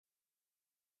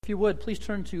you would, please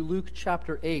turn to Luke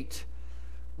chapter 8.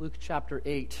 Luke chapter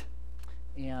 8.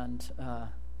 And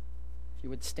if you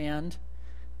would stand,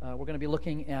 we're going to be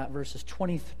looking at verses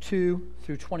 22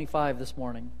 through 25 this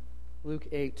morning. Luke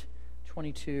 8,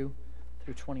 22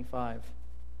 through 25.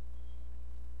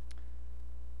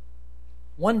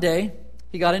 One day,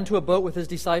 he got into a boat with his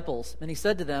disciples, and he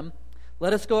said to them,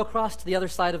 "Let us go across to the other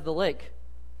side of the lake."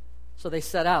 So they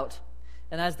set out,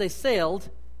 and as they sailed,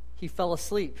 he fell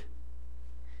asleep.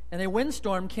 And a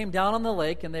windstorm came down on the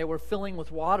lake, and they were filling with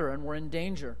water and were in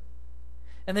danger.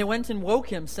 And they went and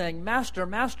woke him, saying, "Master,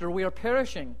 Master, we are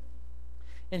perishing."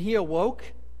 And he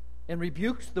awoke and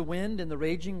rebuked the wind and the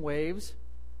raging waves,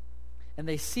 and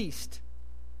they ceased,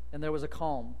 and there was a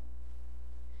calm.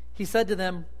 He said to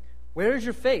them, "Where is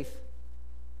your faith?"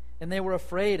 And they were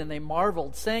afraid, and they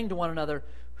marveled, saying to one another,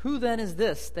 "Who then is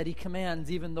this, that he commands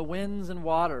even the winds and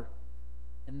water,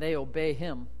 and they obey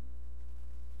him?"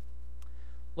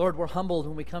 Lord, we're humbled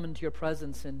when we come into your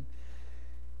presence and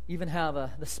even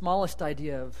have the smallest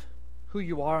idea of who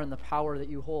you are and the power that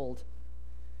you hold.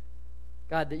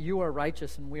 God, that you are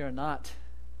righteous and we are not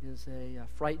is a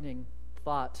frightening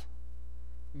thought.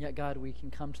 And yet, God, we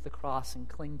can come to the cross and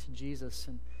cling to Jesus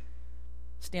and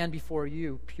stand before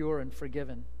you pure and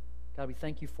forgiven. God, we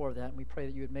thank you for that, and we pray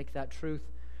that you would make that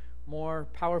truth more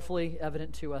powerfully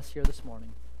evident to us here this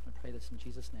morning. I pray this in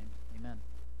Jesus' name. Amen.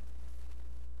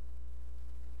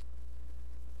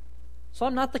 So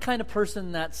I'm not the kind of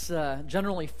person that's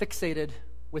generally fixated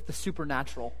with the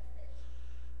supernatural.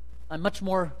 I'm much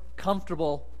more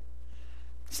comfortable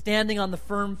standing on the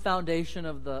firm foundation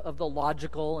of the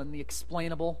logical and the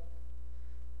explainable.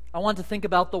 I want to think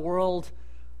about the world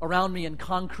around me in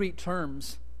concrete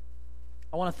terms.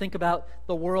 I want to think about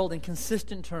the world in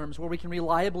consistent terms where we can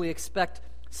reliably expect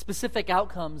specific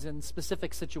outcomes in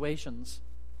specific situations.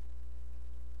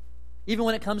 Even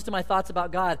when it comes to my thoughts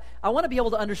about God, I want to be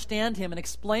able to understand him and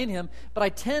explain him, but I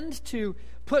tend to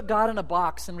put God in a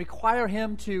box and require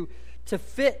him to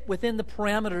fit within the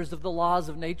parameters of the laws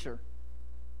of nature.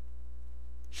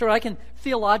 Sure, I can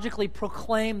theologically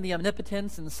proclaim the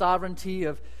omnipotence and sovereignty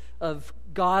of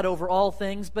God over all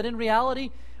things, but in reality,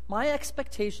 my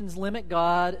expectations limit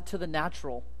God to the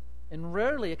natural and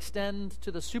rarely extend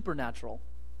to the supernatural.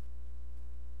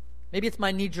 Maybe it's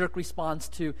my knee-jerk response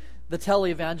to the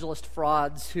televangelist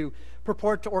frauds who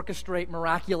purport to orchestrate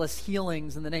miraculous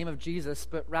healings in the name of Jesus,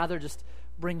 but rather just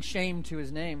bring shame to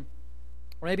his name.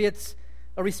 Or maybe it's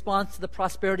a response to the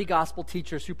prosperity gospel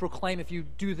teachers who proclaim if you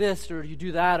do this or you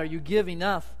do that or you give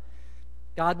enough,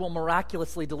 God will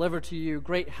miraculously deliver to you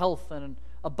great health and an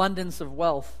abundance of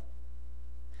wealth.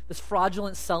 This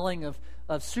fraudulent selling of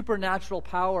supernatural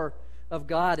power of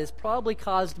God has probably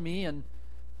caused me, and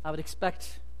I would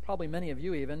expect probably many of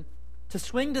you even, to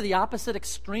swing to the opposite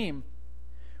extreme,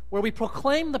 where we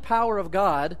proclaim the power of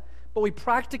God, but we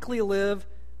practically live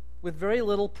with very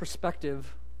little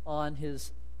perspective on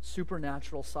his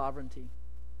supernatural sovereignty.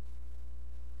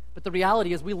 But the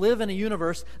reality is we live in a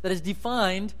universe that is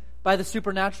defined by the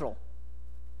supernatural.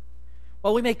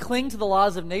 While we may cling to the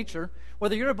laws of nature,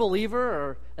 whether you're a believer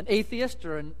or an atheist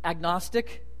or an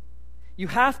agnostic, you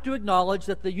have to acknowledge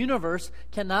that the universe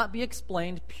cannot be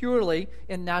explained purely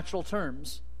in natural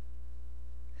terms.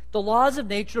 The laws of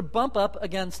nature bump up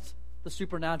against the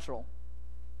supernatural.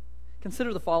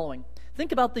 Consider the following.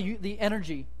 Think about the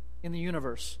energy in the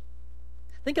universe.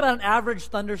 Think about an average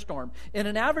thunderstorm. In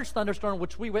an average thunderstorm,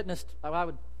 which we witnessed, I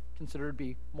would consider to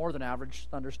be more than average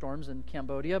thunderstorms in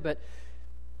Cambodia, but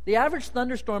the average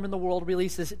thunderstorm in the world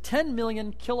releases 10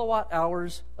 million kilowatt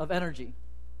hours of energy.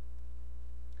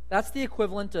 That's the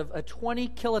equivalent of a 20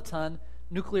 kiloton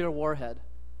nuclear warhead.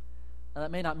 Now,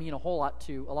 that may not mean a whole lot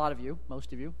to a lot of you,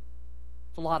 most of you.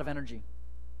 It's a lot of energy.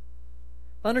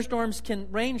 Thunderstorms can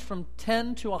range from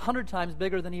 10 to 100 times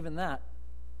bigger than even that.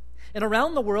 And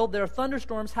around the world, there are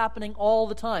thunderstorms happening all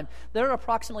the time. There are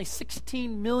approximately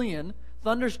 16 million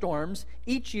thunderstorms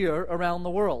each year around the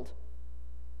world.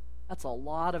 That's a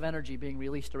lot of energy being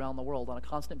released around the world on a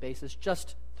constant basis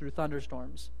just through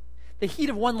thunderstorms. The heat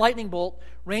of one lightning bolt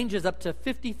ranges up to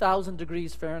 50,000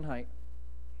 degrees Fahrenheit.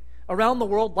 Around the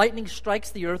world, lightning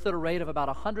strikes the earth at a rate of about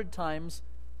 100 times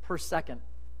per second.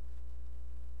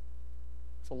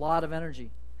 It's a lot of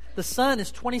energy. The sun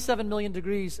is 27 million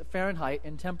degrees Fahrenheit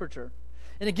in temperature,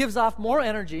 and it gives off more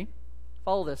energy.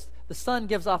 Follow this. The sun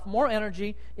gives off more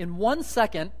energy in 1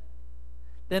 second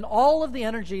than all of the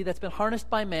energy that's been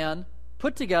harnessed by man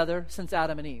put together since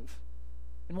Adam and Eve.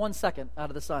 In 1 second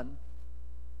out of the sun.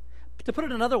 To put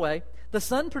it another way, the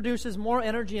sun produces more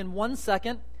energy in 1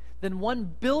 second than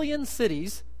 1 billion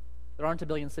cities. There aren't a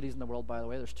billion cities in the world, by the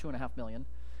way. There's 2.5 million.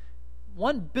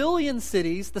 1 billion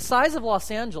cities the size of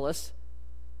Los Angeles,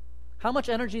 how much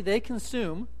energy they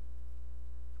consume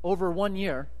over 1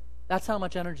 year, that's how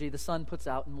much energy the sun puts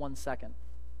out in 1 second.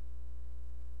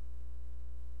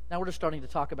 Now we're just starting to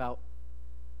talk about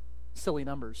silly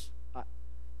numbers.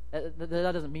 That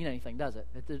doesn't mean anything, does it?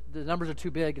 The numbers are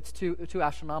too big. It's too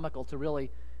astronomical to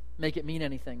really make it mean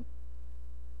anything.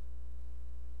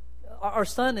 Our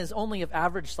sun is only of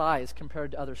average size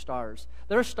compared to other stars.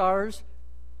 There are stars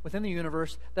within the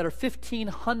universe that are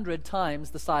 1,500 times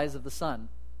the size of the sun.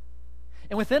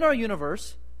 And within our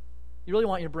universe, you really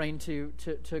want your brain to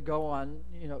go on,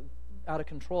 out of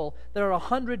control. There are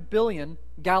 100 billion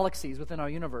galaxies within our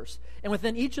universe. And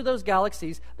within each of those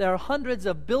galaxies, there are hundreds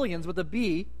of billions, with a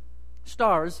B,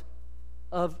 stars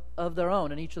of their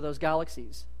own in each of those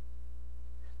galaxies.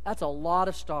 That's a lot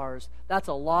of stars. That's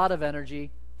a lot of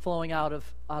energy flowing out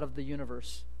of the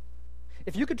universe.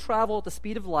 If you could travel at the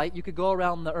speed of light, you could go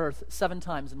around the Earth 7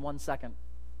 times in 1 second.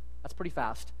 That's pretty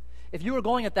fast. If you were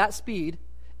going at that speed,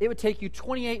 it would take you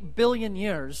 28 billion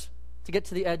years to get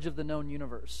to the edge of the known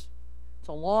universe. It's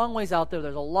a long ways out there.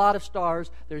 There's a lot of stars.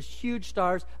 There's huge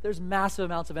stars. There's massive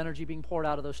amounts of energy being poured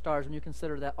out of those stars when you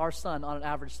consider that our sun, on an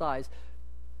average size,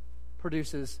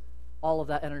 produces all of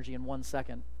that energy in 1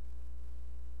 second.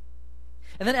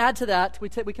 And then add to that,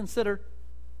 we consider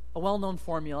a well-known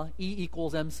formula, E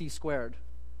equals mc squared.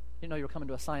 You know you were coming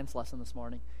to a science lesson this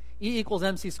morning. E equals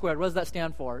mc squared. What does that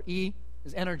stand for? E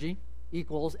is energy,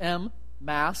 equals m,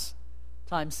 mass,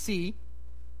 times c,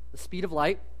 the speed of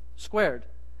light, squared.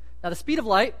 Now, the speed of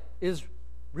light is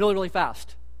really, really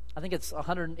fast. I think it's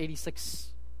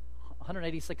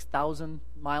 186,000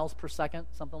 miles per second,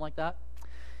 something like that.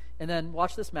 And then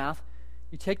watch this math.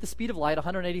 You take the speed of light,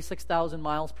 186,000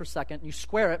 miles per second, you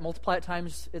square it, multiply it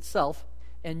times itself,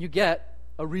 and you get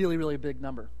a really, really big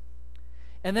number.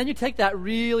 And then you take that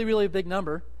really, really big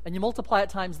number, and you multiply it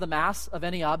times the mass of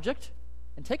any object,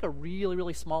 and take a really,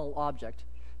 really small object.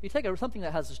 You take something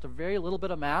that has just a very little bit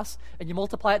of mass, and you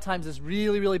multiply it times this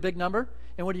really, really big number,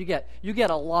 and what do you get? You get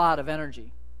a lot of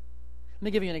energy. Let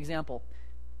me give you an example.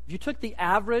 If you took the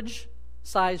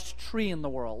average-sized tree in the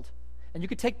world, and you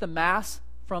could take the mass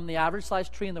from the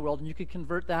average-sized tree in the world, and you could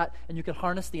convert that, and you could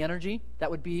harness the energy that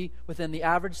would be within the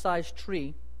average-sized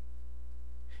tree,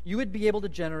 you would be able to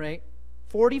generate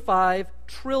 45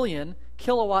 trillion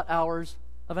kilowatt hours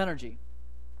of energy.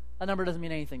 That number doesn't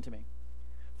mean anything to me.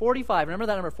 45, remember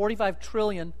that number, 45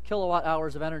 trillion kilowatt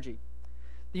hours of energy.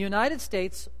 The United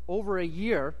States, over a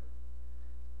year,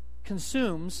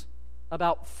 consumes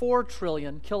about 4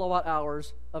 trillion kilowatt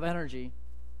hours of energy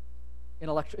in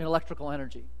electrical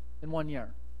energy in 1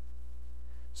 year.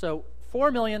 So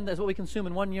 4 million is what we consume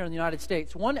in 1 year in the United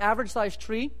States. One average-sized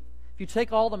tree, if you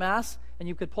take all the mass and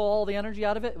you could pull all the energy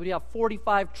out of it, would have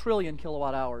 45 trillion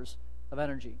kilowatt hours of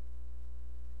energy.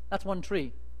 That's one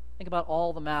tree. Think about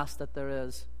all the mass that there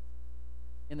is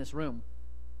in this room,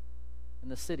 in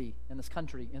this city, in this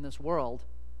country, in this world.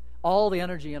 All the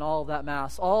energy in all of that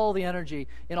mass, all the energy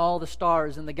in all the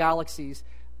stars and the galaxies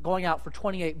going out for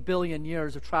 28 billion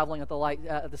years of traveling at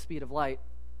the speed of light.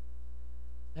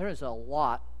 There is a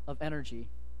lot of energy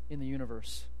in the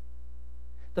universe.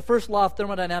 The first law of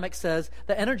thermodynamics says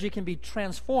that energy can be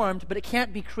transformed, but it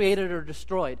can't be created or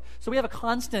destroyed. So we have a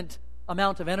constant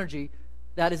amount of energy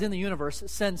that is in the universe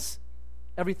since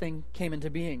everything came into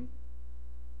being.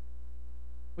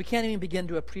 We can't even begin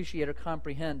to appreciate or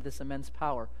comprehend this immense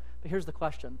power. But here's the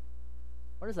question.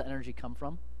 Where does that energy come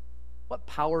from? What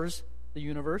powers the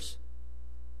universe?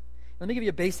 Let me give you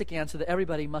a basic answer that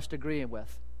everybody must agree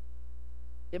with.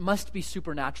 It must be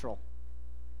supernatural.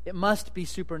 It must be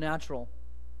supernatural.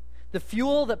 The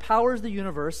fuel that powers the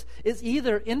universe is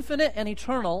either infinite and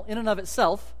eternal in and of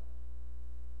itself,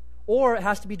 or it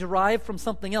has to be derived from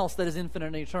something else that is infinite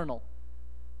and eternal.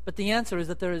 But the answer is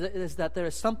that there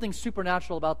is something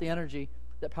supernatural about the energy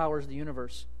that powers the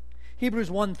universe. Hebrews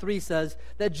 1:3 says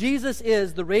that Jesus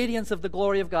is the radiance of the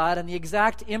glory of God and the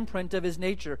exact imprint of his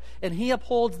nature, and he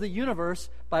upholds the universe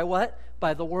by what?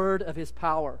 By the word of his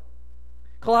power.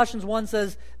 Colossians 1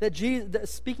 says that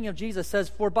speaking of Jesus, says,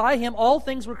 "For by him all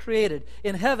things were created,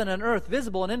 in heaven and earth,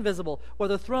 visible and invisible,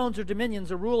 whether thrones or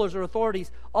dominions or rulers or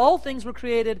authorities. All things were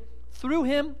created through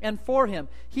him and for him.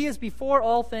 He is before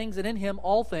all things, and in him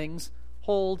all things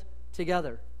hold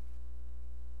together."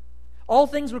 All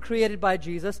things were created by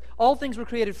Jesus. All things were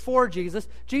created for Jesus.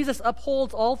 Jesus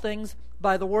upholds all things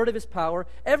by the word of his power.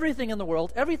 Everything in the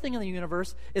world, everything in the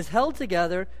universe is held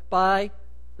together by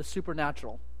the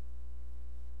supernatural.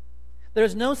 There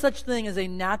is no such thing as a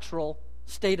natural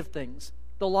state of things.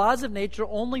 The laws of nature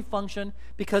only function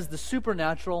because the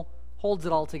supernatural holds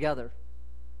it all together.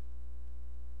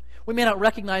 We may not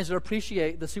recognize or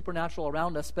appreciate the supernatural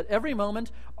around us, but every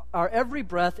moment, our every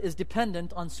breath is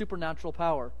dependent on supernatural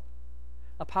power,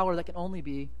 a power that can only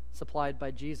be supplied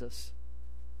by Jesus.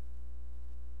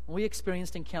 What we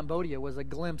experienced in Cambodia was a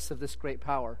glimpse of this great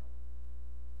power.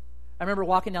 I remember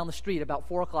walking down the street about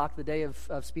 4 o'clock the day of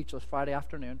Speechless, Friday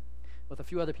afternoon, with a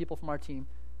few other people from our team,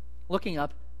 looking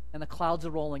up, and the clouds are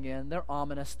rolling in. They're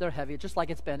ominous. They're heavy, just like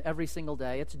it's been every single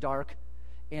day. It's dark,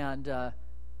 and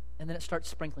then it starts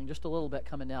sprinkling just a little bit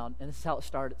coming down. And this is how it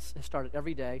started. It started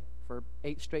every day for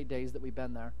 8 straight days that we've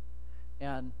been there.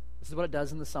 And this is what it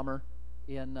does in the summer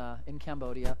in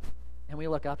Cambodia. And we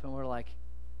look up and we're like,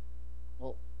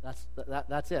 well,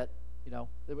 that's it. You know,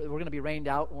 we're going to be rained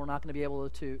out, and we're not going to be able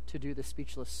to do the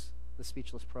speechless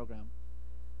program.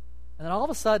 And then all of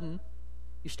a sudden,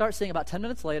 you start seeing about 10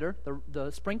 minutes later,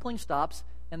 the sprinkling stops,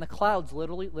 and the clouds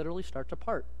literally start to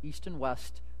part, east and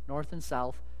west, north and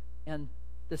south, and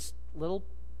this little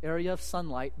area of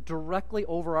sunlight directly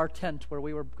over our tent where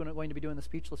we were going to be doing the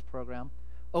speechless program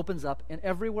opens up, and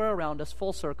everywhere around us,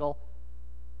 full circle,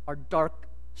 are dark,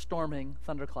 storming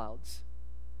thunderclouds.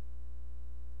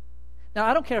 Now,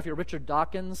 I don't care if you're Richard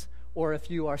Dawkins or if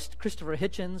you are Christopher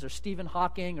Hitchens or Stephen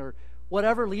Hawking or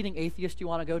whatever leading atheist you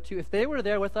want to go to. If they were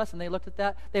there with us and they looked at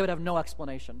that, they would have no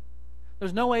explanation.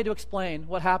 There's no way to explain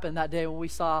what happened that day when we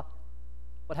saw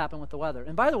what happened with the weather.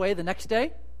 And by the way, the next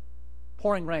day,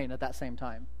 pouring rain at that same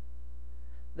time.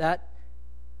 That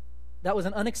was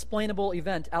an unexplainable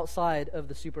event outside of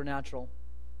the supernatural.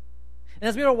 And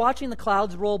as we were watching the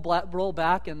clouds roll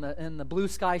back and the blue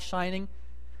sky shining,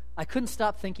 I couldn't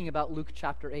stop thinking about Luke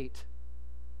chapter 8.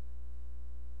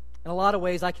 In a lot of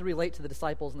ways, I could relate to the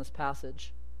disciples in this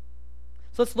passage.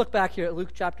 So let's look back here at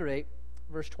Luke chapter 8,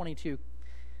 verse 22.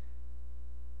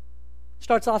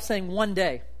 Starts off saying one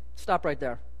day. Stop right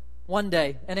there. One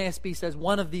day. NASB says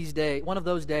one of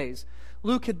those days.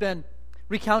 Luke had been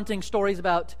recounting stories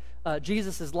about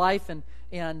Jesus' life, and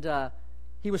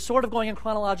he was sort of going in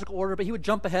chronological order, but he would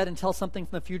jump ahead and tell something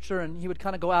from the future, and he would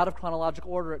kind of go out of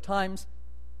chronological order at times.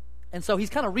 And so he's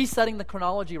kind of resetting the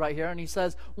chronology right here, and he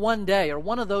says one day, or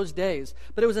one of those days.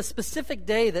 But it was a specific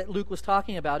day that Luke was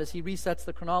talking about as he resets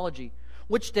the chronology.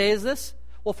 Which day is this?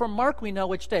 Well, from Mark we know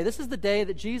which day. This is the day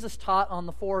that Jesus taught on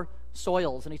the 4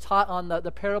 soils, and he taught on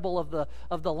the parable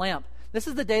of the lamp. This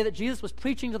is the day that Jesus was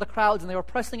preaching to the crowds, and they were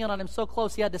pressing in on him so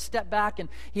close he had to step back, and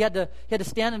he had to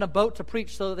stand in a boat to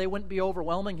preach so that they wouldn't be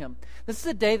overwhelming him. This is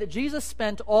a day that Jesus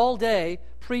spent all day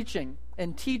preaching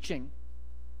and teaching.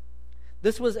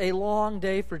 This was a long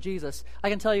day for Jesus. I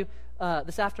can tell you,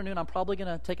 this afternoon I'm probably going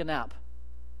to take a nap.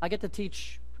 I get to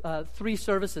teach 3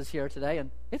 services here today, and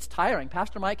it's tiring.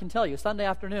 Pastor Mike can tell you, Sunday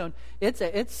afternoon,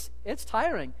 it's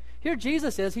tiring. Here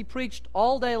Jesus is. He preached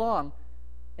all day long,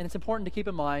 and it's important to keep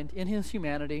in mind, in his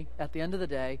humanity, at the end of the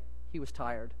day, he was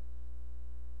tired.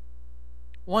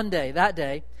 One day, that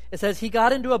day, it says he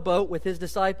got into a boat with his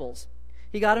disciples.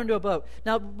 He got into a boat.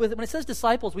 Now, when it says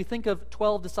disciples, we think of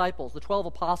 12 disciples, the 12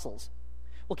 apostles.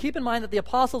 Well, keep in mind that the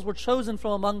apostles were chosen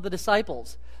from among the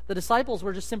disciples. The disciples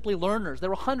were just simply learners. There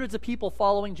were hundreds of people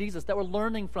following Jesus that were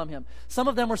learning from him. Some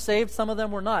of them were saved, some of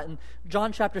them were not. In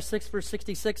John chapter 6, verse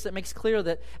 66, it makes clear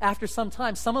that after some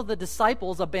time, some of the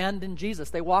disciples abandoned Jesus.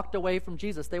 They walked away from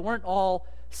Jesus. They weren't all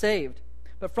saved.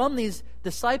 But from these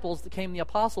disciples came the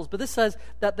apostles. But this says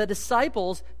that the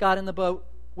disciples got in the boat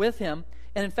with him.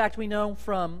 And in fact, we know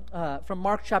from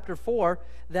Mark chapter 4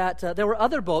 that there were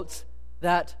other boats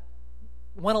that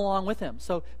went along with him.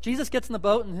 So Jesus gets in the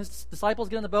boat, and his disciples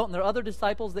get in the boat, and there are other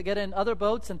disciples that get in other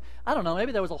boats, and I don't know,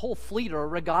 maybe there was a whole fleet or a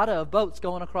regatta of boats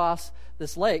going across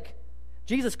this lake.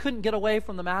 Jesus couldn't get away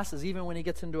from the masses even when he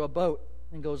gets into a boat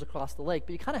and goes across the lake.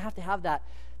 But you kind of have to have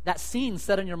that scene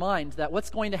set in your mind that what's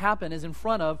going to happen is in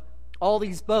front of all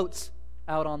these boats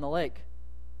out on the lake.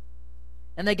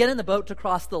 And they get in the boat to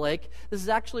cross the lake. This is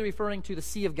actually referring to the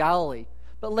Sea of Galilee,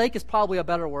 but lake is probably a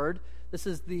better word. This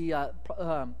is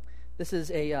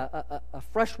a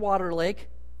freshwater lake,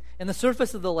 and the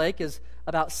surface of the lake is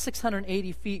about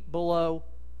 680 feet below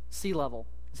sea level.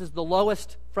 This is the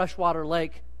lowest freshwater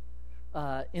lake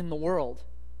in the world.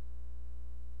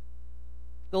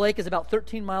 The lake is about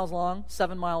 13 miles long,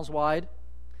 7 miles wide,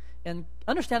 and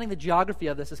understanding the geography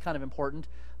of this is kind of important.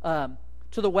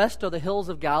 To the west are the hills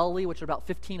of Galilee, which are about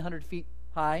 1,500 feet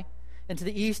high, and to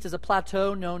the east is a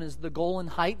plateau known as the Golan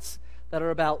Heights, that are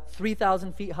about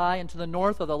 3,000 feet high, and to the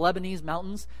north are the Lebanese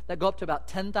mountains that go up to about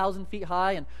 10,000 feet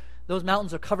high, and those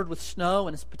mountains are covered with snow,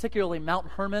 and it's particularly Mount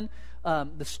Hermon.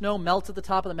 The snow melts at the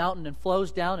top of the mountain and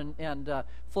flows down and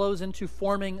flows into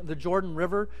forming the Jordan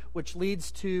River, which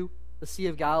leads to the Sea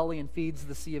of Galilee and feeds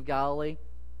the Sea of Galilee.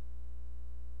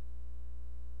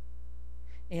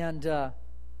 And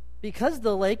because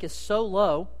the lake is so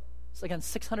low, it's again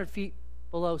 600 feet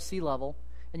below sea level,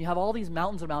 and you have all these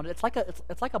mountains around it.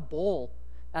 It's like a bowl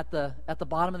at the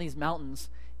bottom of these mountains,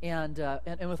 and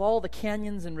with all the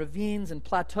canyons and ravines and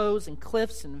plateaus and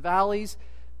cliffs and valleys,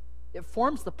 it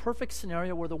forms the perfect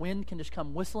scenario where the wind can just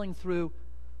come whistling through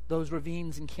those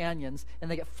ravines and canyons, and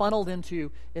they get funneled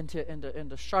into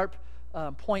sharp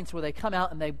points where they come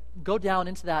out and they go down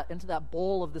into that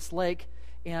bowl of this lake.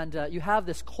 And you have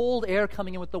this cold air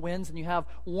coming in with the winds, and you have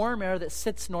warm air that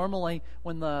sits normally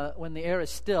when the air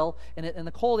is still, and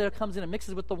the cold air comes in and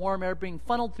mixes with the warm air, being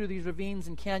funneled through these ravines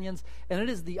and canyons, and it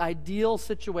is the ideal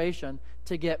situation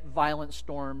to get violent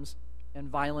storms and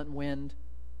violent wind.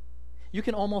 You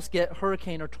can almost get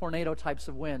hurricane or tornado types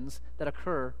of winds that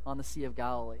occur on the Sea of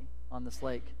Galilee, on this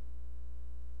lake.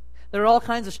 There are all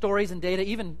kinds of stories and data,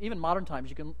 even modern times,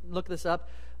 you can look this up,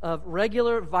 of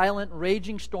regular, violent,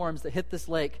 raging storms that hit this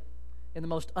lake in the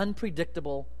most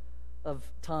unpredictable of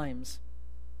times.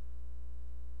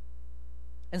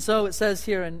 And so it says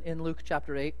here in Luke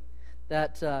chapter 8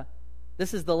 that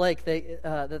this is the lake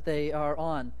that they are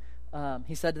on.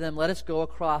 He said to them, "Let us go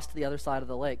across to the other side of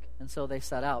the lake." And so they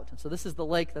set out. And so this is the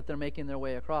lake that they're making their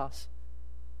way across.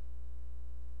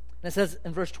 And it says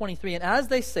in verse 23, "And as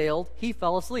they sailed, he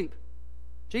fell asleep."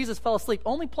 Jesus fell asleep.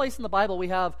 Only place in the Bible we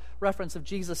have reference of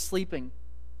Jesus sleeping.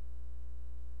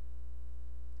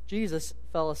 Jesus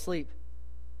fell asleep.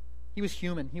 He was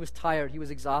human. He was tired. He was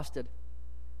exhausted.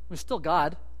 He was still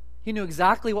God. He knew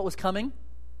exactly what was coming,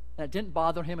 and it didn't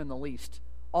bother him in the least.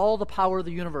 All the power of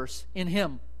the universe in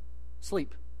him,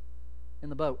 sleep in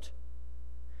the boat.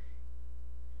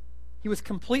 He was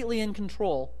completely in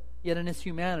control, yet in his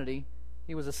humanity,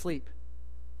 he was asleep.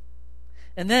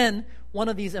 And then one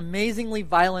of these amazingly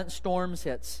violent storms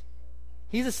hits.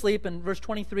 He's asleep in verse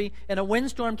 23, and a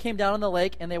windstorm came down on the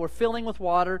lake, and they were filling with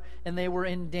water, and they were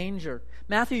in danger.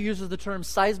 Matthew uses the term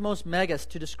seismos megas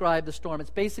to describe the storm. It's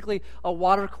basically a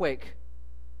waterquake.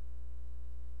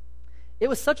 It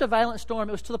was such a violent storm,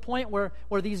 it was to the point where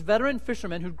these veteran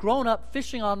fishermen who'd grown up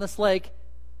fishing on this lake,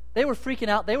 they were freaking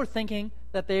out. They were thinking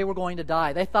that they were going to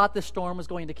die. They thought this storm was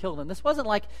going to kill them. This wasn't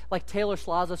like Taylor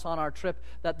Slazos on our trip,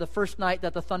 that the first night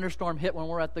that the thunderstorm hit when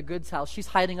we're at the Goods house, she's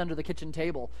hiding under the kitchen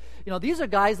table. You know, these are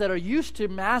guys that are used to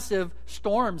massive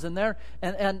storms, and they'd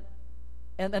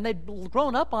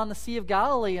grown up on the Sea of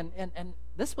Galilee, and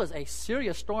this was a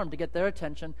serious storm to get their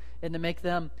attention and to make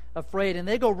them afraid. And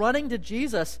they go running to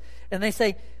Jesus, and they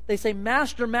say,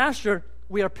 "Master, Master,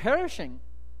 we are perishing."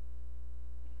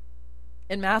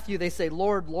 In Matthew, they say,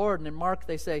 "Lord, Lord." And in Mark,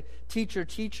 they say, "Teacher,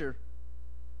 Teacher."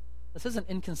 This isn't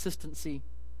inconsistency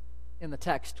in the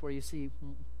text where you see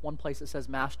one place it says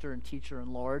Master and Teacher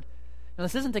and Lord. And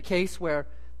this isn't a case where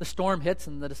the storm hits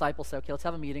and the disciples say, "Okay, let's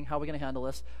have a meeting. How are we going to handle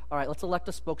this? All right, let's elect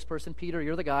a spokesperson. Peter,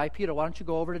 you're the guy. Peter, why don't you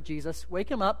go over to Jesus, wake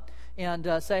him up, and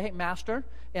say, 'Hey, Master,'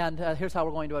 and here's how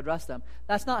we're going to address them."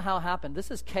 That's not how it happened. This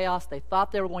is chaos. They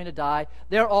thought they were going to die.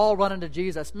 They're all running to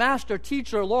Jesus. "Master,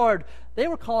 Teacher, Lord." They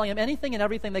were calling him anything and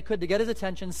everything they could to get his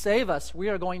attention. "Save us. We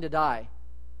are going to die."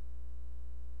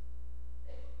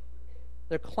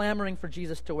 They're clamoring for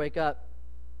Jesus to wake up.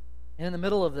 And in the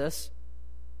middle of this,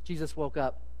 Jesus woke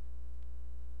up.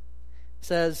 It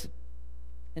says,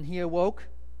 "And he awoke,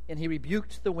 and he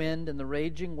rebuked the wind and the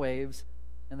raging waves,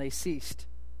 and they ceased.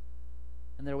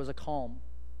 And there was a calm."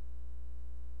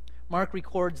 Mark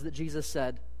records that Jesus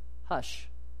said, "Hush,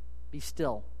 be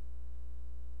still."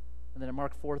 And then in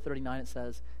Mark 4:39 it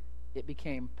says, "It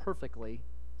became perfectly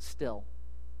still."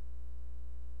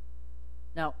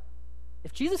 Now,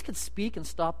 if Jesus could speak and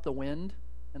stop the wind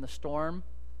and the storm,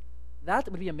 that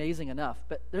would be amazing enough.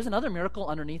 But there's another miracle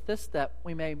underneath this that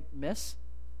we may miss.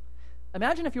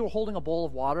 Imagine if you were holding a bowl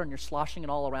of water and you're sloshing it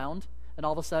all around, and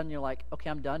all of a sudden you're like, "Okay,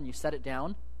 I'm done." You set it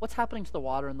down. What's happening to the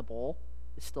water in the bowl?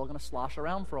 It's still going to slosh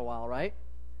around for a while, right?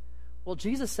 Well,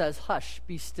 Jesus says, "Hush,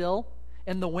 be still,"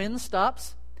 and the wind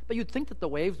stops. But you'd think that the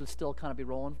waves would still kind of be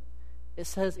rolling. It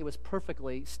says it was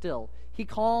perfectly still. He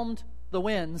calmed the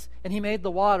winds, and he made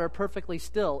the water perfectly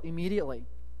still immediately.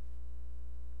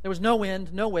 There was no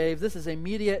wind, no waves. This is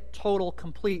immediate, total,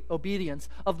 complete obedience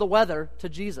of the weather to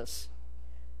Jesus.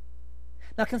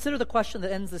 Now consider the question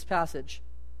that ends this passage.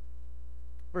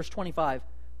 Verse 25.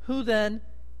 "Who then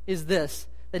is this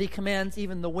that he commands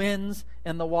even the winds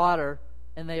and the water,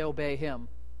 and they obey him?"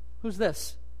 Who's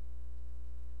this?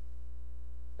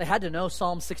 They had to know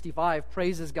Psalm 65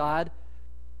 praises God,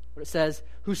 where it says,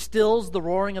 "Who stills the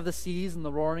roaring of the seas and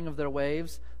the roaring of their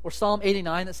waves." Or Psalm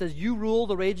 89 that says, "You rule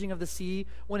the raging of the sea.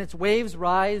 When its waves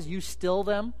rise, you still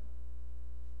them."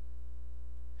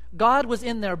 God was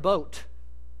in their boat.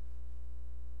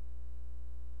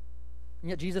 And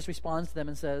yet Jesus responds to them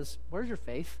and says, "Where's your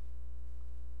faith?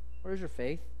 Where is your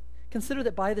faith? Consider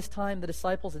that by this time the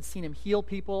disciples had seen him heal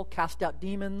people, cast out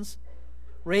demons,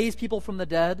 raise people from the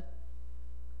dead.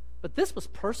 But this was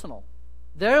personal.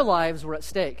 Their lives were at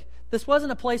stake. This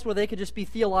wasn't a place where they could just be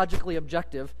theologically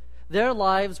objective. Their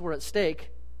lives were at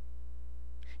stake.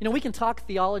 You know, we can talk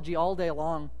theology all day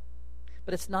long,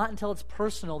 but it's not until it's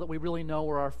personal that we really know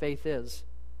where our faith is.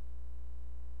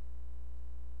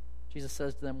 Jesus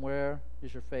says to them, where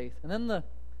is your faith? And then the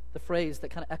phrase that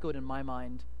kind of echoed in my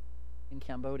mind in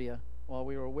Cambodia while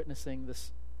we were witnessing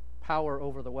this power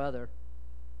over the weather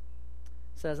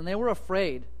says, and they were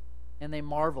afraid and they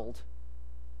marveled.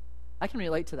 I can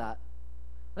relate to that.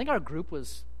 I think our group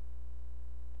was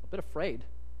a bit afraid.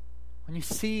 When you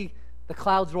see the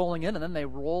clouds rolling in and then they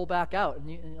roll back out,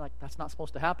 and you're like, that's not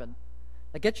supposed to happen.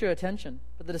 That gets your attention.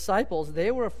 But the disciples,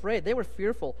 they were afraid. They were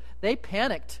fearful. They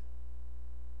panicked.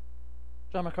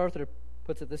 John MacArthur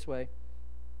puts it this way.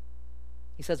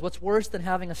 He says, what's worse than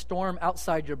having a storm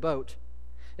outside your boat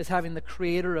is having the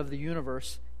creator of the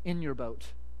universe in your boat.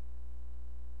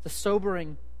 It's a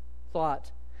sobering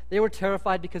thought. They were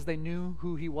terrified because they knew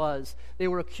who he was. They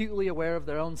were acutely aware of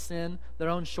their own sin, their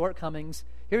own shortcomings.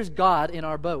 Here's God in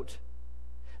our boat.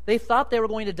 They thought they were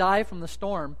going to die from the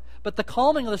storm, but the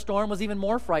calming of the storm was even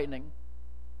more frightening.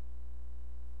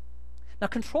 Now,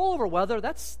 control over weather,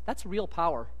 that's real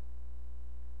power.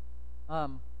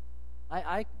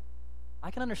 I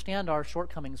can understand our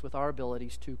shortcomings with our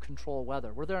abilities to control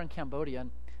weather. We're there in Cambodia,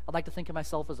 and I'd like to think of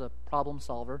myself as a problem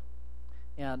solver.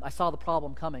 And I saw the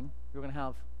problem coming. We were going to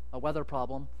have a weather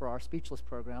problem for our speechless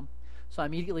program. So I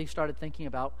immediately started thinking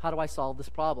about, how do I solve this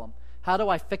problem? How do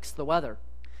I fix the weather?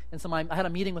 And so I had a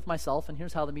meeting with myself, and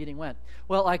here's how the meeting went.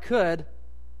 Well, I could,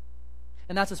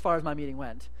 and that's as far as my meeting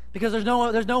went. Because there's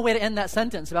no way to end that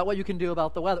sentence about what you can do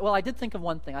about the weather. Well, I did think of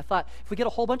one thing. I thought, if we get a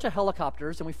whole bunch of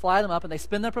helicopters and we fly them up and they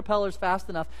spin their propellers fast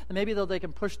enough, then maybe they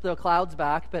can push the clouds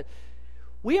back. But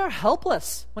we are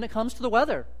helpless when it comes to the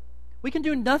weather. We can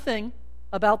do nothing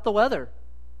about the weather.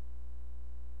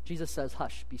 Jesus says,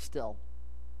 hush, be still,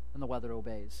 and the weather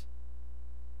obeys.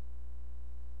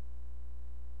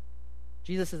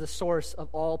 Jesus is the source of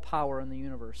all power in the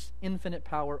universe, infinite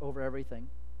power over everything.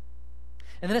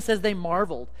 And then it says they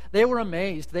marveled. They were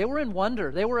amazed. They were in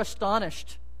wonder. They were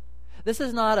astonished. This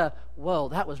is not a, whoa,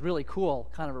 that was really cool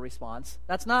kind of a response.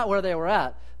 That's not where they were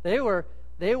at. They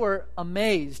were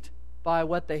amazed by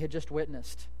what they had just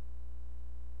witnessed.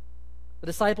 The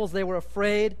disciples, they were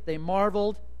afraid. They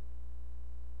marveled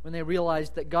when they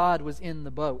realized that God was in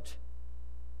the boat.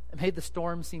 It made the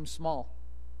storm seem small.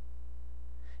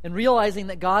 And realizing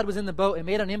that God was in the boat, it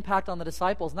made an impact on the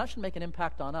disciples, and that should make an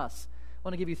impact on us. I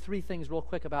want to give you 3 things real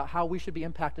quick about how we should be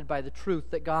impacted by the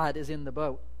truth that God is in the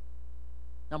boat.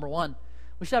 Number 1,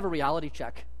 we should have a reality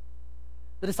check.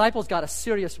 The disciples got a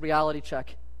serious reality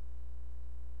check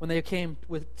when they came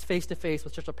face to face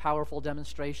with such a powerful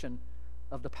demonstration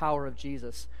of the power of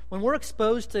Jesus. When we're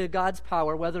exposed to God's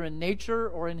power, whether in nature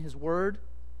or in his word,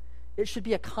 it should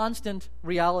be a constant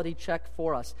reality check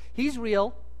for us. He's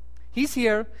real. He's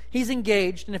here. He's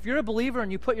engaged. And if you're a believer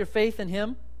and you put your faith in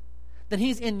him, then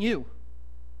he's in you.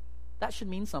 That should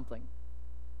mean something.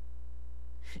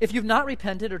 If you've not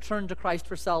repented or turned to Christ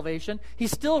for salvation, he's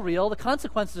still real. The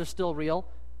consequences are still real,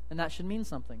 and that should mean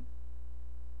something.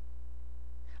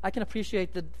 I can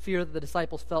appreciate the fear that the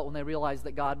disciples felt when they realized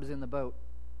that God was in the boat.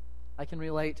 I can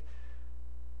relate.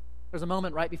 There's a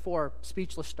moment right before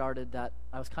Speechless started that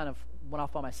I was kind of went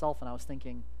off by myself, and I was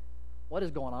thinking, what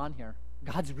is going on here?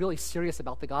 God's really serious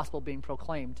about the gospel being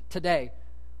proclaimed today.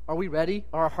 Are we ready?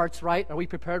 Are our hearts right? Are we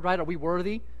prepared right? Are we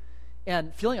worthy?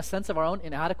 And feeling a sense of our own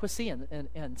inadequacy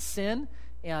and sin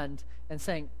and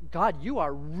saying, God, you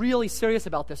are really serious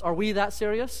about this. Are we that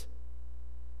serious?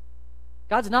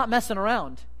 God's not messing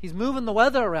around. He's moving the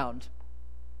weather around.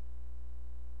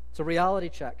 It's a reality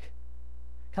check.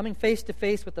 Coming face to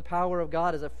face with the power of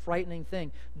God is a frightening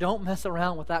thing. Don't mess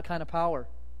around with that kind of power.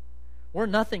 We're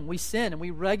nothing. We sin, and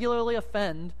we regularly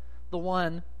offend the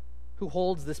one who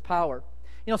holds this power.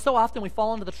 You know, so often we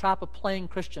fall into the trap of playing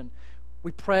Christian.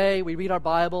 We pray, we read our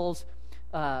Bibles,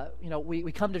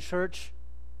 we come to church,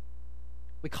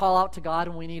 we call out to God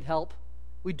when we need help,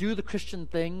 we do the Christian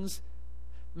things.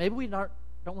 Maybe we don't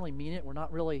really mean it, we're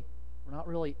not really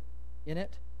in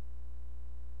it.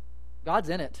 God's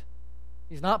in it.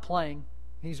 He's not playing,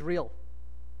 he's real.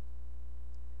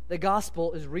 The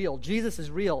gospel is real. Jesus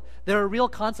is real. There are real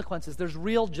consequences. There's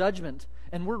real judgment,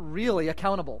 and we're really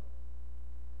accountable.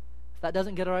 If that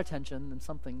doesn't get our attention, then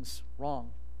something's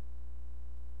wrong.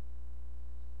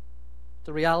 It's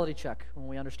a reality check when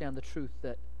we understand the truth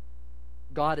that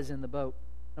God is in the boat.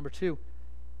 Number 2,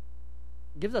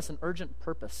 it gives us an urgent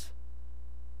purpose.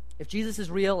 If Jesus is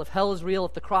real, if hell is real,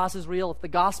 if the cross is real, if the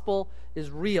gospel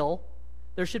is real,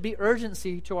 there should be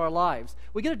urgency to our lives.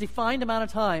 We get a defined amount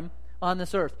of time on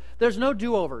this earth. There's no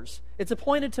do-overs. It's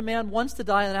appointed to man once to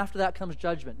die, and after that comes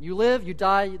judgment. You live, you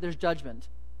die, there's judgment.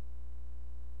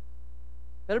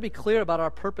 Better be clear about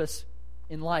our purpose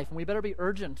in life, and we better be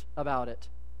urgent about it.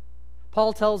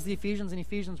 Paul tells the Ephesians in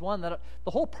Ephesians 1 that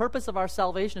the whole purpose of our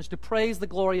salvation is to praise the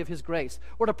glory of his grace.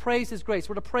 We're to praise his grace.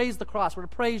 We're to praise the cross. We're to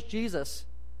praise Jesus.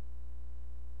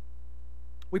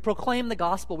 We proclaim the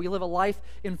gospel. We live a life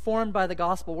informed by the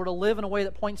gospel. We're to live in a way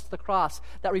that points to the cross,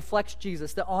 that reflects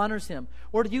Jesus, that honors him.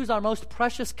 We're to use our most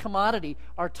precious commodity,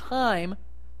 our time,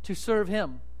 to serve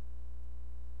him.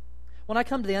 When I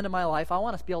come to the end of my life, I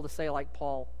want to be able to say like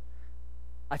Paul,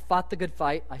 I fought the good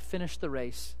fight. I finished the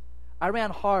race. I ran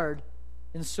hard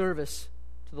in service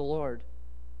to the Lord.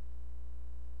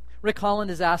 Rick Holland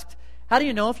is asked, how do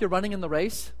you know if you're running in the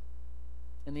race?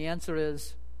 And the answer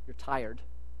is, you're tired.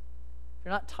 If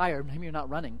you're not tired, maybe you're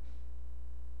not running.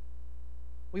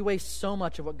 We waste so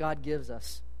much of what God gives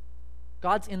us.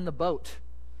 God's in the boat.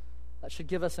 That should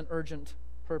give us an urgent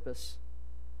purpose.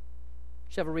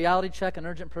 We should have a reality check, an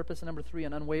urgent purpose, and number 3,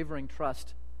 an unwavering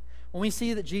trust. When we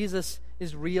see that Jesus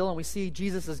is real, and we see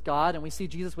Jesus as God, and we see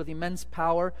Jesus with immense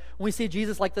power, when we see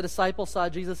Jesus like the disciples saw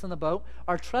Jesus in the boat,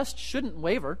 our trust shouldn't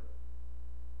waver.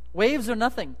 Waves are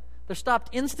nothing. They're stopped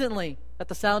instantly at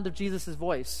the sound of Jesus'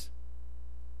 voice.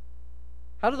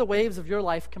 How do the waves of your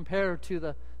life compare to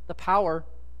the power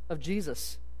of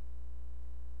Jesus?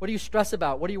 What do you stress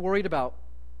about? What are you worried about?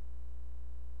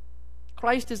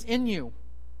 Christ is in you.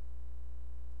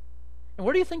 And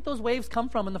where do you think those waves come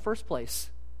from in the first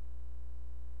place?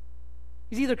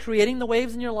 He's either creating the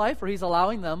waves in your life or he's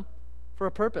allowing them for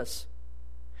a purpose.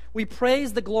 We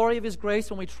praise the glory of his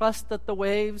grace when we trust that the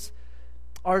waves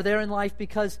are there in life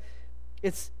because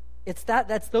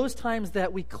that's those times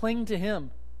that we cling to him.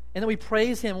 And then we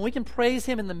praise him. When we can praise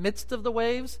him in the midst of the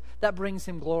waves, that brings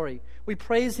him glory. We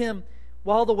praise him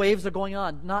while the waves are going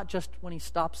on, not just when he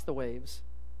stops the waves.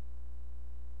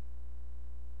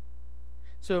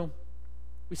 So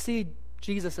we see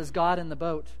Jesus as God in the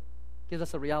boat. Gives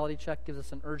us a reality check, gives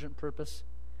us an urgent purpose,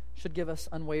 should give us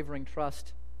unwavering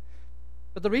trust.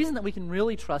 But the reason that we can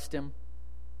really trust him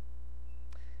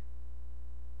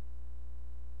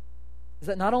is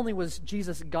that not only was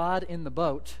Jesus God in the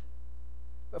boat,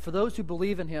 but for those who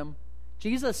believe in him,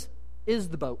 Jesus is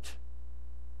the boat.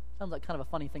 Sounds like kind of a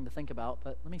funny thing to think about,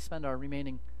 but let me spend our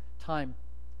remaining time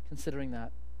considering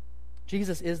that.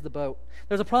 Jesus is the boat.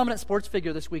 There's a prominent sports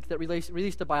figure this week that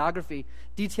released a biography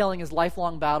detailing his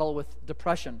lifelong battle with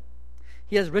depression.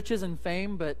 He has riches and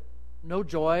fame, but no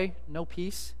joy, no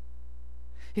peace.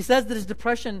 He says that his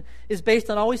depression is based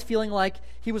on always feeling like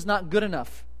he was not good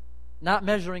enough, not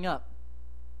measuring up.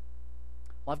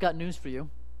 Well, I've got news for you.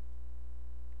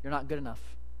 You're not good enough.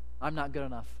 I'm not good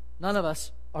enough. None of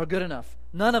us are good enough.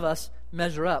 None of us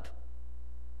measure up.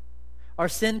 Our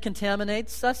sin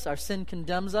contaminates us. Our sin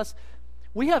condemns us.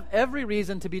 We have every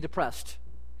reason to be depressed.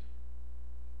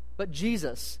 But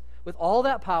Jesus, with all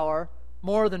that power,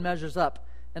 more than measures up.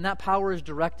 And that power is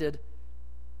directed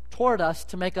toward us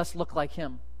to make us look like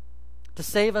him, to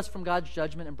save us from God's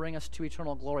judgment and bring us to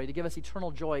eternal glory, to give us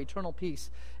eternal joy, eternal peace.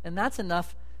 And that's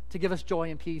enough to give us joy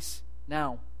and peace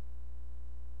now.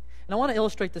 And I want to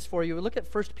illustrate this for you. Look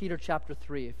at 1 Peter chapter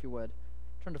 3, if you would.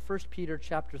 Turn to 1 Peter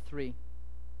chapter 3.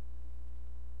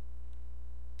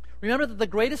 Remember that the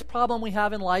greatest problem we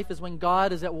have in life is when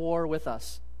God is at war with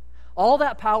us. All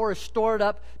that power is stored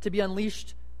up to be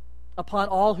unleashed upon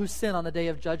all who sin on the day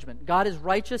of judgment. God is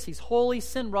righteous. He's holy.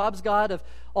 Sin robs God of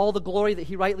all the glory that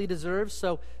he rightly deserves,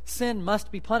 so sin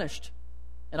must be punished.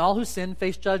 And all who sin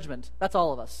face judgment. That's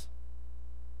all of us.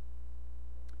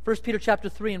 1 Peter chapter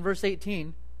 3 and verse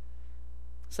 18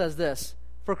 says this,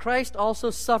 "For Christ also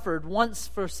suffered once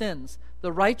for sins,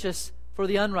 the righteous for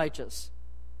the unrighteous."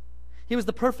 He was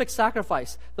the perfect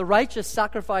sacrifice, the righteous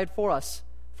sacrificed for us,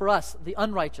 the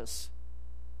unrighteous.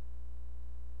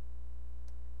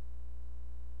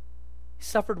 He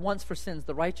suffered once for sins,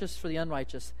 the righteous for the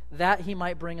unrighteous, that he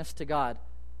might bring us to God.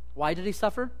 Why did he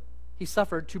suffer? He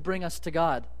suffered to bring us to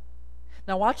God.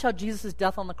 Now watch how Jesus'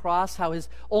 death on the cross, how his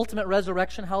ultimate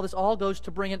resurrection, how this all goes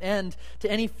to bring an end to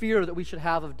any fear that we should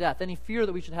have of death, any fear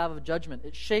that we should have of judgment.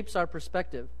 It shapes our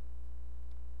perspective.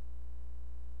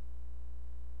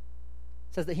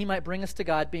 It says that he might bring us to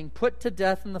God, being put to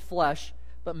death in the flesh,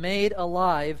 but made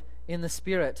alive in the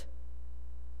Spirit,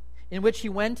 in which he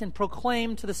went and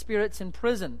proclaimed to the spirits in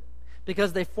prison,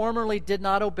 because they formerly did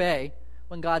not obey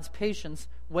when God's patience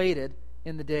waited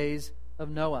in the days of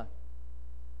Noah.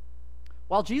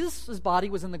 While Jesus' body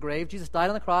was in the grave, Jesus died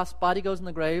on the cross, body goes in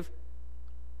the grave,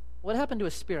 What happened to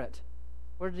his spirit?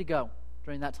 Where did he go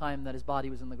during that time that his body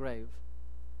was in the grave?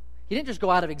 He didn't just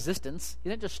go out of existence. He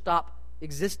didn't just stop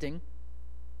existing.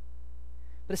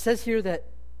 But it says here that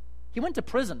he went to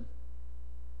prison.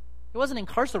 He wasn't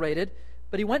incarcerated,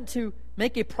 but he went to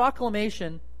make a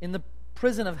proclamation in the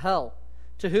prison of hell.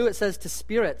 To who? It says to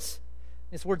spirits.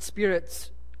 This word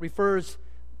spirits refers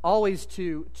always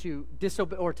to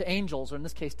disobey, or to angels, or in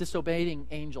this case, disobeying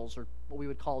angels, or what we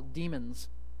would call demons.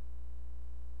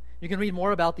 You can read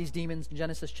more about these demons in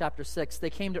Genesis chapter 6. They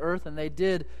came to earth and they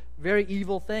did very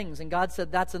evil things, and God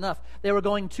said, that's enough. They were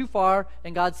going too far,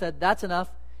 and God said, that's enough,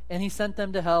 and he sent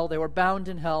them to hell. They were bound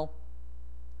in hell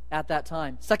at that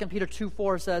time. 2 Peter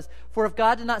 2:4 says, for if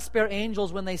God did not spare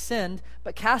angels when they sinned,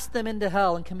 but cast them into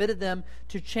hell and committed them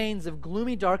to chains of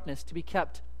gloomy darkness to be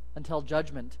kept until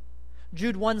judgment.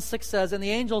 Jude 1:6 says, and the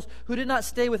angels who did not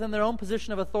stay within their own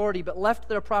position of authority, but left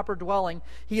their proper dwelling,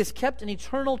 he is kept in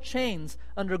eternal chains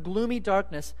under gloomy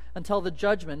darkness until the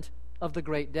judgment of the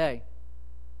great day.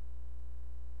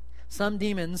 Some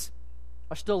demons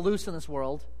are still loose in this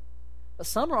world, but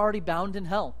some are already bound in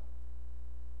hell.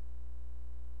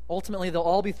 Ultimately, they'll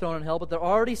all be thrown in hell, but there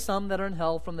are already some that are in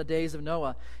hell from the days of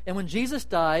Noah. And when Jesus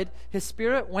died, his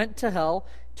spirit went to hell,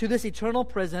 to this eternal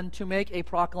prison, to make a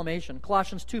proclamation.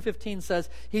 Colossians 2:15 says,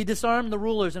 he disarmed the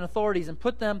rulers and authorities and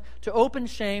put them to open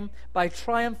shame by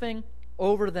triumphing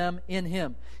over them in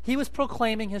him. He was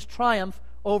proclaiming his triumph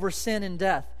over sin and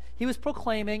death. He was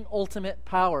proclaiming ultimate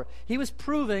power. He was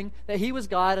proving that he was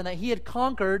God and that he had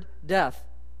conquered death.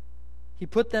 He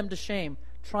put them to shame,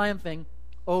 triumphing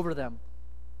over them.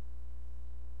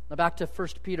 Now back to 1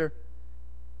 Peter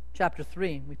chapter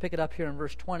 3. We pick it up here in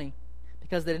verse 20.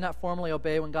 Because they did not formally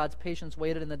obey when God's patience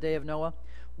waited in the day of Noah,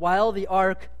 while the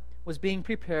ark was being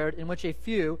prepared, in which a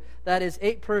few, that is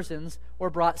 8 persons, were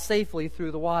brought safely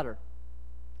through the water.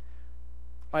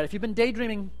 All right, if you've been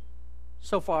daydreaming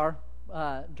so far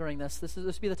during this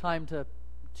would be the time to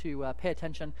pay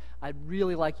attention. I'd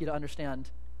really like you to understand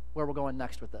where we're going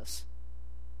next with this.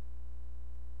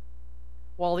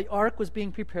 While the ark was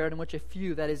being prepared, in which a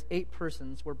few, that is 8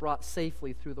 persons, were brought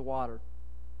safely through the water.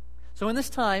 So in this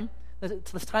time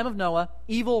of Noah,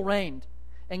 evil reigned,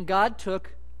 and God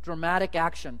took dramatic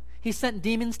action. He sent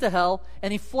demons to hell,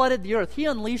 and he flooded the earth. He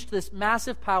unleashed this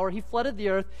massive power. He flooded the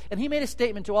earth, and he made a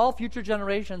statement to all future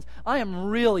generations, I am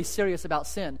really serious about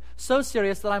sin. So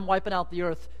serious that I'm wiping out the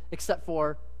earth except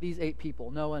for these 8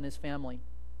 people, Noah and his family.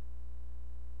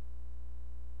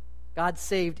 God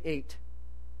saved 8.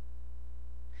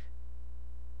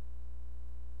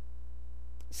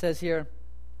 It says here,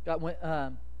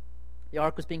 the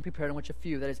ark was being prepared, in which a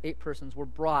few, that is 8 persons, were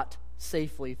brought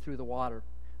safely through the water.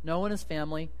 Noah and his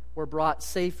family were brought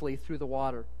safely through the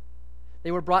water.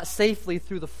 They were brought safely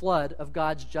through the flood of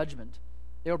God's judgment.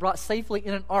 They were brought safely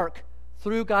in an ark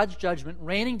through God's judgment,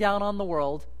 raining down on the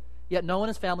world, yet Noah and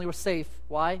his family were safe.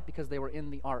 Why? Because they were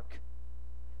in the ark.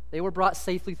 They were brought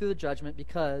safely through the judgment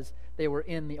because they were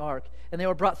in the ark. And they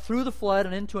were brought through the flood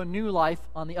and into a new life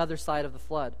on the other side of the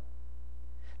flood.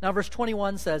 Now, verse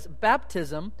 21 says,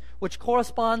 baptism, which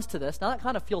corresponds to this. Now, that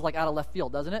kind of feels like out of left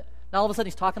field, doesn't it? Now, all of a sudden,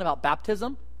 he's talking about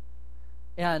baptism.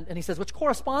 And he says, which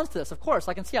corresponds to this. Of course,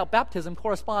 I can see how baptism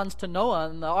corresponds to Noah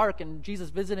and the ark and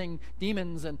Jesus visiting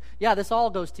demons. And yeah, this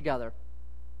all goes together.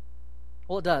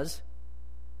 Well, it does.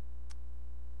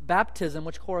 Baptism,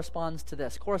 which corresponds to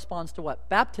this. Corresponds to what?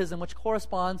 Baptism, which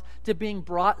corresponds to being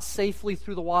brought safely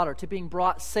through the water, to being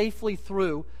brought safely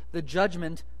through the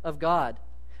judgment of God.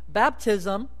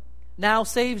 Baptism now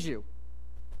saves you.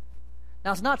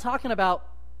 Now, it's not talking about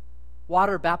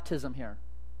water baptism here.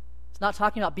 It's not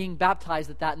talking about being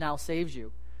baptized that now saves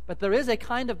you. But there is a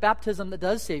kind of baptism that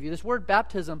does save you. This word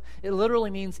baptism, it literally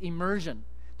means immersion,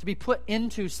 to be put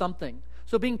into something.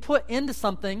 So being put into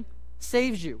something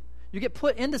saves you. You get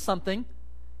put into something,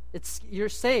 you're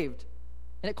saved.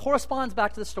 And it corresponds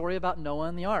back to the story about Noah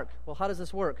and the ark. Well, how does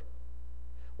this work?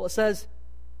 Well, it says,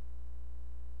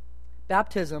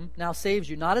 baptism now saves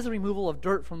you, not as a removal of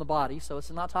dirt from the body, so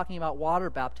it's not talking about water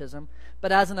baptism,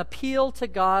 but as an appeal to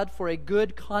God for a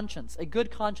good conscience,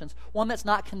 one that's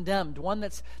not condemned, one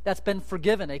that's been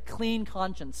forgiven, a clean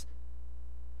conscience,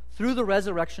 through the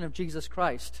resurrection of Jesus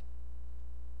Christ.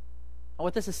 And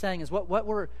what this is saying is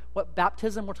what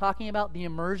baptism we're talking about, the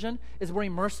immersion, is we're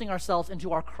immersing ourselves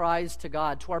into our cries to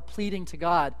God, to our pleading to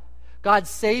God. God,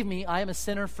 save me, I am a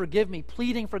sinner, forgive me,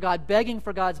 pleading for God, begging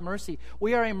for God's mercy.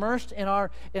 We are immersed in our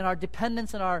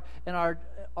dependence and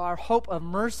our hope of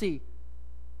mercy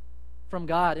from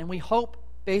God. And we hope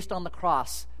based on the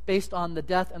cross, based on the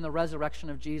death and the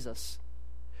resurrection of Jesus.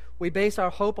 We base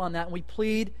our hope on that, and we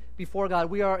plead before God.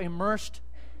 We are immersed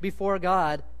before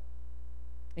God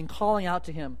in calling out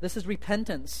to him. This is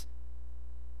repentance.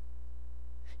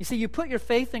 You see, you put your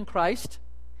faith in Christ,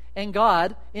 and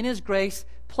God, in his grace,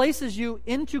 places you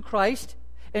into Christ,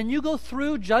 and you go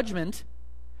through judgment,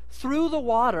 through the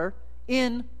water,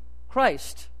 in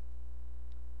Christ.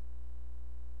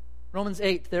 Romans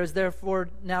 8, there is therefore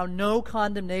now no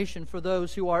condemnation for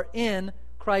those who are in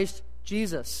Christ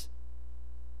Jesus.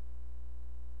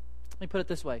 Let me put it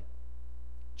this way.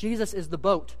 Jesus is the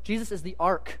boat. Jesus is the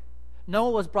ark.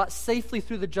 Noah was brought safely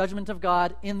through the judgment of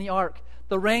God in the ark.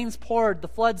 The rains poured, the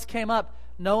floods came up.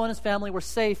 Noah and his family were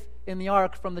safe in the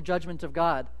ark from the judgment of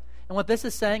God. And what this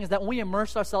is saying is that when we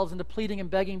immerse ourselves into pleading and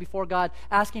begging before God,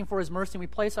 asking for his mercy, and we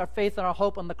place our faith and our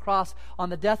hope on the cross, on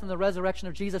the death and the resurrection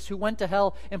of Jesus, who went to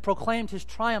hell and proclaimed his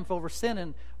triumph over sin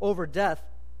and over death,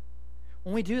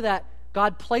 when we do that,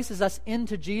 God places us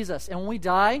into Jesus. And when we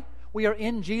die, we are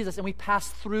in Jesus, and we pass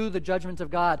through the judgment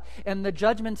of God. And the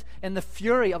judgment and the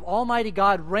fury of Almighty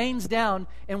God rains down,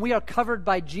 and we are covered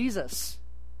by Jesus.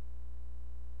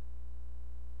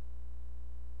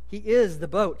 He is the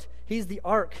boat. He's the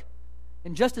ark.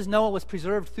 And just as Noah was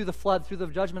preserved through the flood, through the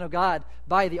judgment of God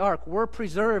by the ark, we're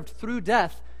preserved through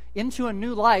death into a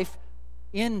new life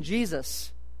in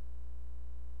Jesus.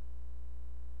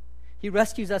 He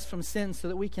rescues us from sin so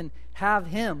that we can have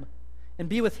him and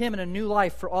be with him in a new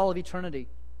life for all of eternity.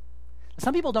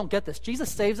 Some people don't get this. Jesus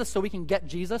saves us so we can get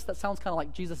Jesus. That sounds kind of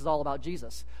like Jesus is all about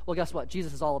Jesus. Well, guess what?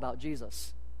 Jesus is all about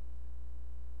Jesus.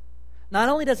 Not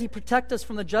only does he protect us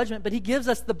from the judgment, but he gives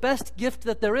us the best gift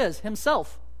that there is,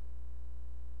 himself.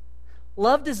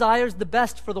 Love desires the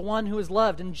best for the one who is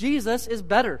loved, and Jesus is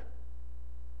better.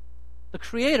 The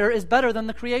Creator is better than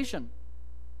the creation.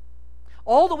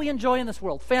 All that we enjoy in this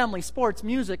world, family, sports,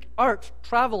 music, art,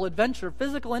 travel, adventure,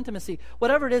 physical intimacy,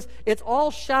 whatever it is, it's all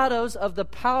shadows of the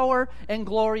power and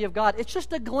glory of God. It's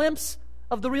just a glimpse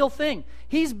of the real thing.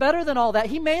 He's better than all that.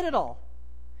 He made it all.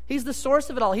 He's the source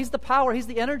of it all. He's the power. He's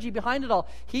the energy behind it all.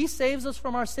 He saves us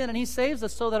from our sin, and he saves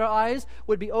us so that our eyes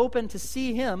would be open to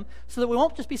see him, so that we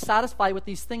won't just be satisfied with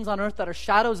these things on earth that are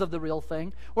shadows of the real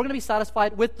thing. We're going to be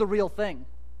satisfied with the real thing.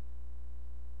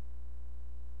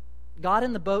 God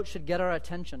in the boat should get our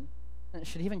attention, and it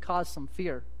should even cause some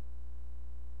fear.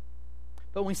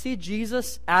 But when we see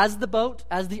Jesus as the boat,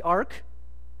 as the ark,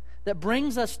 that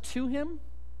brings us to him,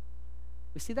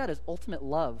 we see that as ultimate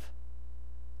love.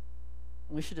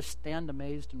 And we should just stand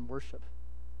amazed and worship.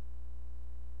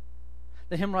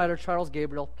 The hymn writer Charles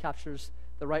Gabriel captures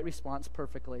the right response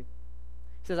perfectly.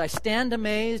 He says, I stand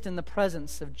amazed in the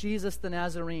presence of Jesus the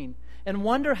Nazarene and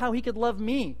wonder how he could love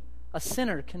me, a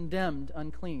sinner condemned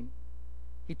unclean.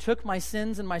 He took my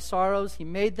sins and my sorrows. He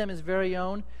made them his very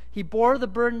own. He bore the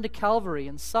burden to Calvary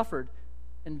and suffered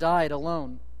and died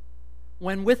alone.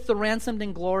 When with the ransomed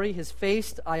in glory his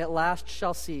face I at last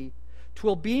shall see,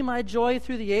 'twill be my joy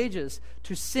through the ages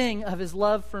to sing of his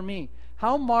love for me.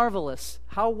 How marvelous,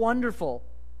 how wonderful,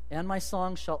 and my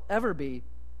song shall ever be.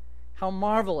 How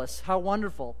marvelous, how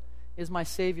wonderful is my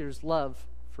Savior's love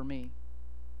for me.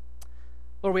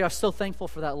 Lord, we are so thankful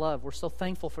for that love. We're so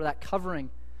thankful for that covering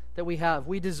that we have.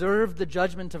 We deserve the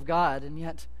judgment of God, and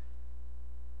yet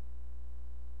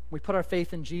we put our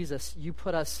faith in Jesus. You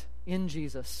put us in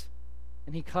Jesus,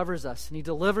 and he covers us, and he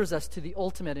delivers us to the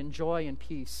ultimate in joy and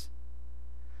peace.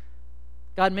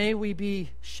 God, may we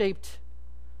be shaped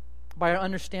by our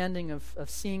understanding of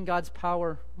seeing God's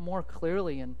power more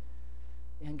clearly, and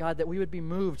God, that we would be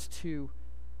moved to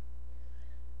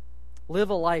live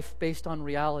a life based on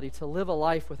reality, to live a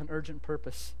life with an urgent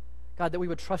purpose. God, that we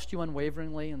would trust you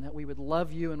unwaveringly, and that we would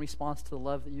love you in response to the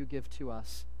love that you give to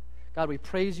us. God, we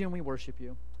praise you and we worship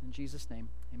you. In Jesus' name,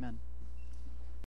 amen.